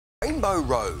Rainbow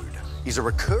Road is a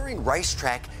recurring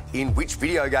racetrack in which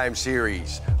video game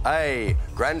series? A.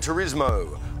 Gran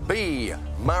Turismo. B.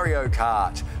 Mario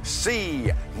Kart. C.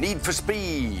 Need for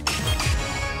Speed.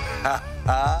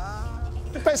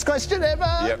 Best question ever.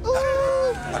 Yep.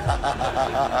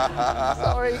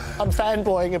 Sorry, I'm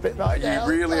fanboying a bit right now. You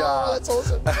really are. That's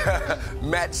awesome.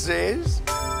 Matt says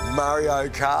Mario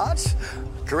Kart.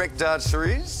 Correct answer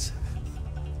is...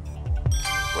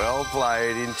 Well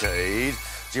played indeed.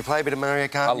 Do you play a bit of Mario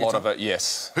Kart? A lot of it,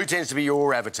 yes. Who tends to be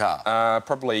your avatar?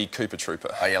 Probably Koopa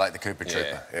Trooper. Oh, you like the Koopa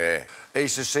Trooper? Yeah.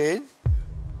 Issa said...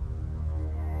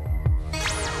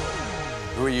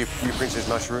 Who are you Princess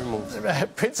Mushroom? Or...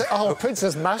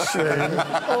 Princess Mushroom.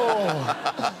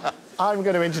 I'm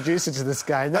going to introduce you to this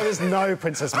game. There is no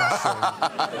Princess Mushroom.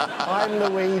 I'm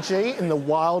Luigi in the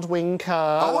Wild Wing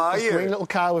car. Oh, are this you? green little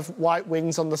car with white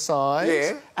wings on the side.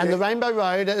 Yeah. And the Rainbow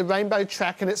Road, a rainbow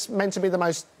track, and it's meant to be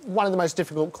one of the most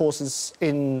difficult courses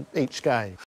in each game.